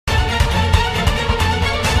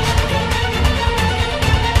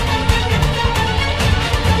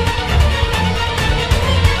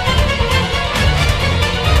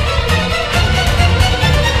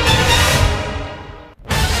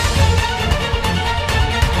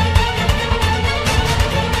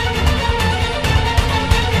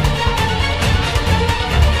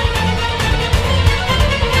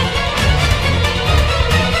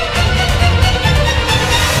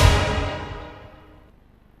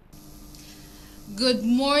Good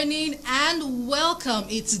morning and welcome.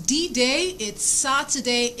 It's D-Day. It's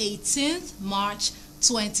Saturday, 18th March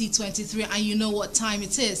 2023, and you know what time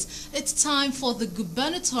it is. It's time for the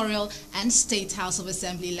gubernatorial and State House of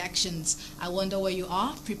Assembly elections. I wonder where you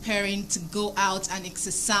are, preparing to go out and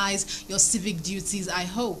exercise your civic duties, I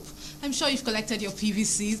hope. I'm sure you've collected your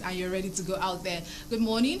PVCs and you're ready to go out there. Good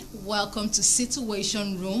morning. Welcome to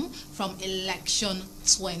Situation Room from Election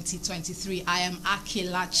 2023. I am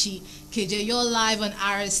Akelachi KJ. You're live on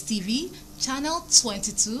RSTV, Channel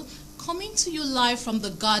 22, coming to you live from the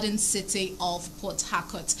Garden City of Port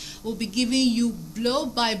Harcourt. We'll be giving you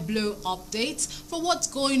blow-by-blow updates for what's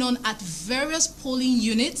going on at various polling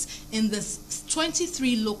units in the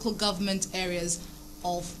 23 local government areas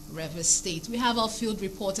of Rivers State. We have our field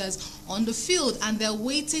reporters on the field and they're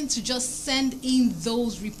waiting to just send in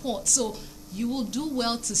those reports. So you will do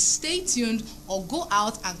well to stay tuned or go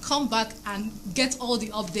out and come back and get all the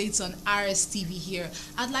updates on RSTV here.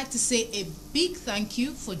 I'd like to say a big thank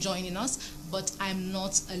you for joining us, but I'm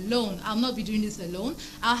not alone. I'll not be doing this alone.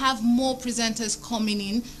 I'll have more presenters coming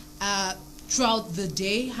in throughout the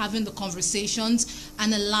day, having the conversations,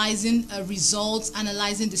 analyzing results,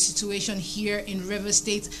 analyzing the situation here in Rivers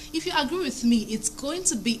State. If you agree with me, it's going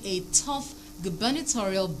to be a tough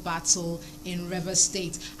gubernatorial battle in Rivers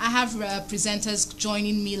State. I have presenters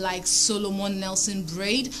joining me like Solomon Nelson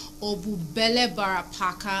Braid, Obubele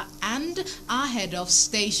Barapaka, and our head of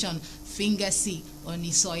station, Fingasi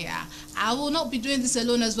Onisoya. I will not be doing this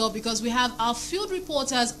alone as well because we have our field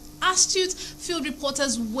reporters, astute field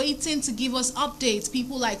reporters waiting to give us updates.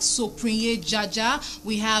 People like Soprinye Jaja.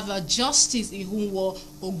 We have Justice Ihunwo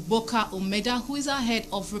Ogboka Omeda, who is our head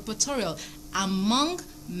of reportorial, among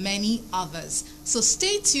many others. So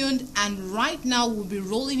stay tuned, and right now we'll be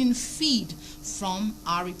rolling in feed from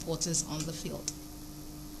our reporters on the field.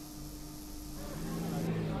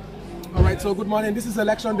 All right, so good morning. This is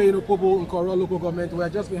election day in Opobo, Nkoro local government. We're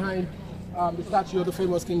just behind the statue of the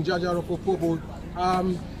famous King Jaja of Opobo.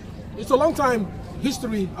 It's a long time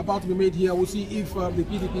history about to be made here. We'll see if the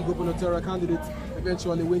PDP gubernatorial candidate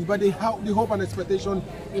eventually wins. But the hope and expectation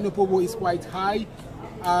in Opobo is quite high.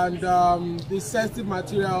 And the sensitive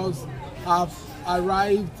materials have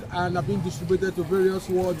arrived and are being distributed to various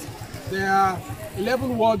wards. There are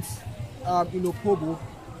 11 wards in Opobo,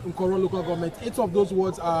 in Nkoro local government. 8 of those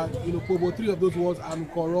wards are in Opobo, 3 of those wards are in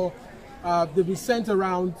Nkoro. They've been sent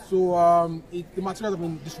around, so the materials have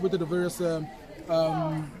been distributed to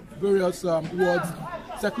various wards.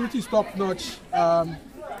 Security is top notch.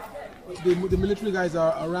 The military guys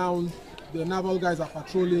are around, the naval guys are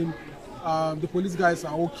patrolling, the police guys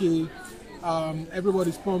are okay.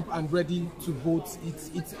 Everybody's pumped and ready to vote.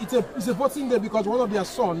 It's a voting day because one of their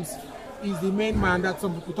sons is the main man that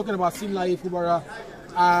some people talking about, Simlaye Fubara,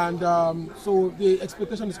 and so the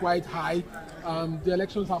expectation is quite high. The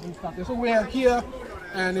elections haven't started, so we're here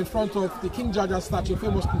and in front of the King Jaja statue,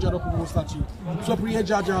 famous King Jaja Opobo statue. So Priya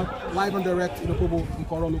Jaja, live and direct in Opobo, in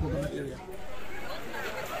Nkoro local government area.